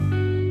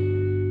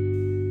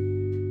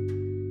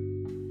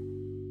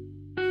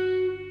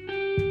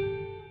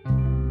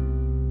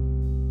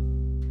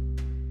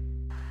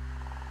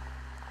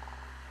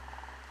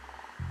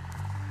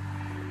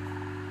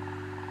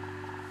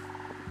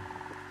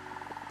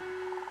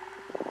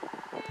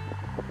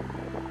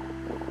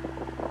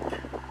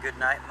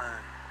Goodnight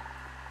moon.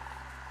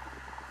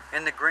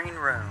 In the green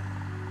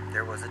room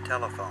there was a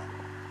telephone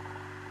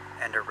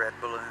and a red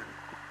balloon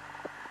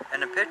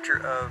and a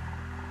picture of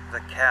the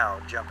cow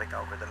jumping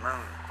over the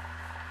moon.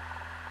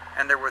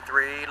 And there were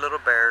 3 little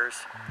bears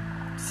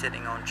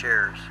sitting on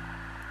chairs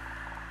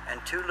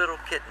and 2 little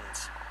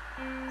kittens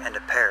and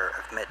a pair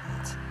of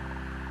mittens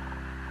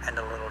and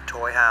a little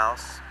toy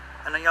house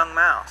and a young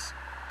mouse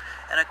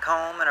and a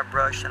comb and a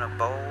brush and a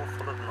bowl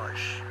full of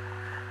mush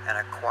and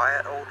a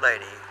quiet old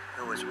lady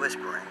who was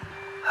whispering,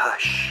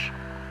 "Hush."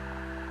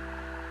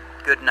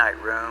 Good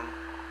night room,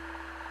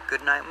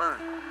 good night moon,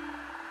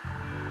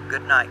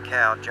 good night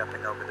cow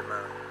jumping over the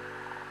moon,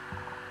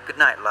 good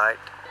night light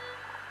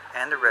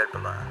and the red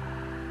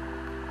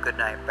balloon, good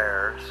night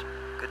bears,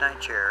 good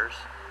night chairs,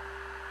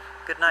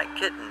 good night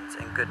kittens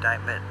and good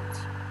night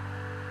mittens,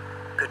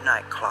 good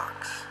night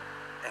clocks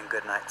and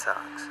good night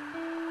socks,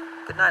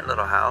 good night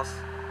little house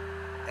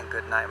and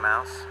good night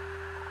mouse,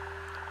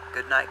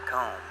 good night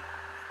comb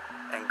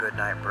and good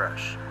night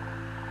brush,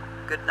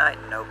 good night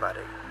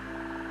nobody,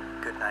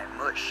 good night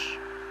mush,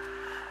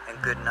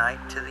 and good night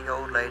to the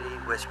old lady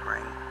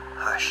whispering,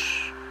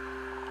 "Hush."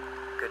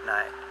 Good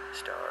night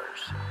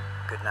stars,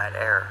 good night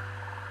air,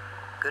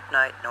 good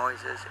night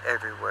noises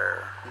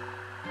everywhere.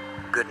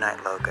 Good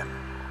night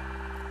Logan.